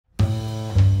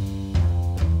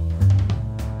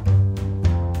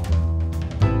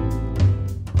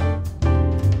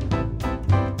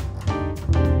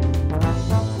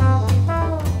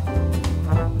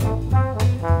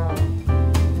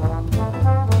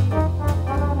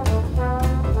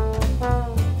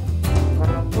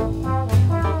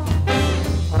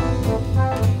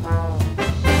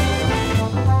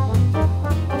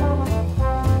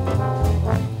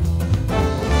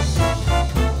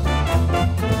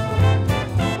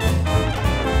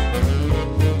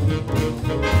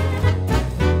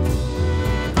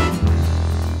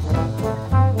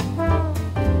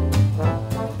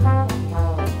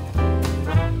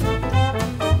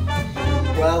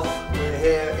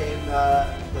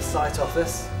the site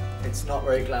office. It's not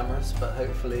very glamorous, but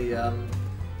hopefully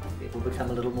it will become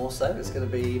a little more so. It's going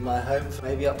to be my home for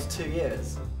maybe up to 2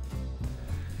 years.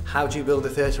 How do you build a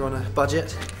theatre on a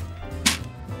budget?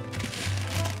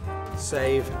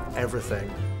 Save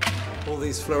everything. All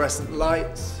these fluorescent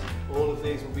lights, all of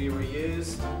these will be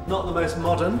reused. Not the most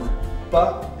modern,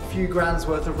 but a few grand's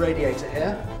worth of radiator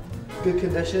here. Good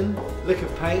condition, lick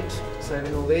of paint,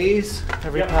 saving all these.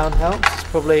 Every pound helps. It's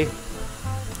probably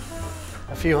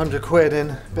a few £100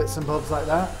 in bits and bobs like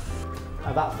that.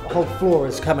 That whole floor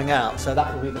is coming out, so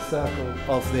that will be the circle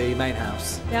of the main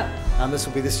house. Yep. And this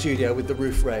will be the studio with the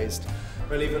roof raised.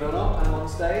 Believe it or not, I'm on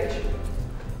stage.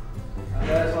 And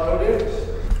there's my audience.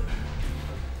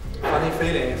 Funny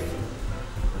feeling,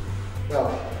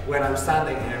 well, when I'm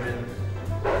standing here in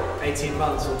 18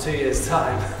 months or 2 years'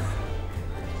 time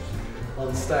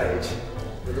on stage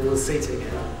with all the seating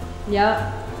here.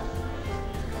 Yep.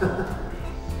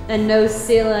 And no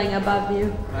ceiling above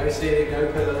you. No ceiling,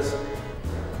 no pillars.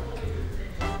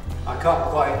 I can't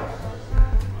quite,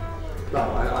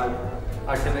 well,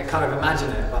 I can kind of imagine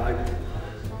it, but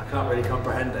I can't really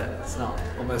comprehend it. It's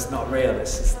almost not real,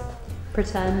 it's just...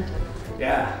 Pretend.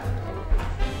 Yeah.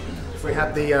 If we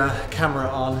had the camera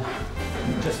on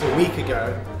just a week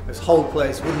ago, this whole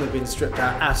place wouldn't have been stripped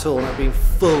out at all. It would have been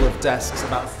full of desks,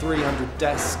 about 300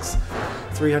 desks,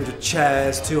 300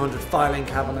 chairs, 200 filing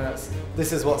cabinets.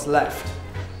 This is what's left.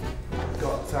 We've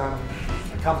got a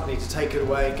company to take it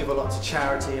away, give a lot to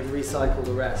charity and recycle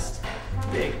the rest.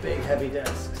 Big, heavy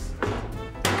desks.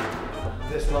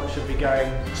 This lot should be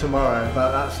going tomorrow,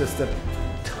 but that's just a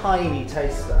tiny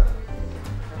taster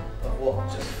of what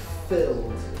just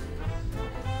filled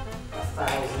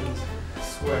 1,000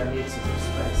 square meters of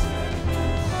space here.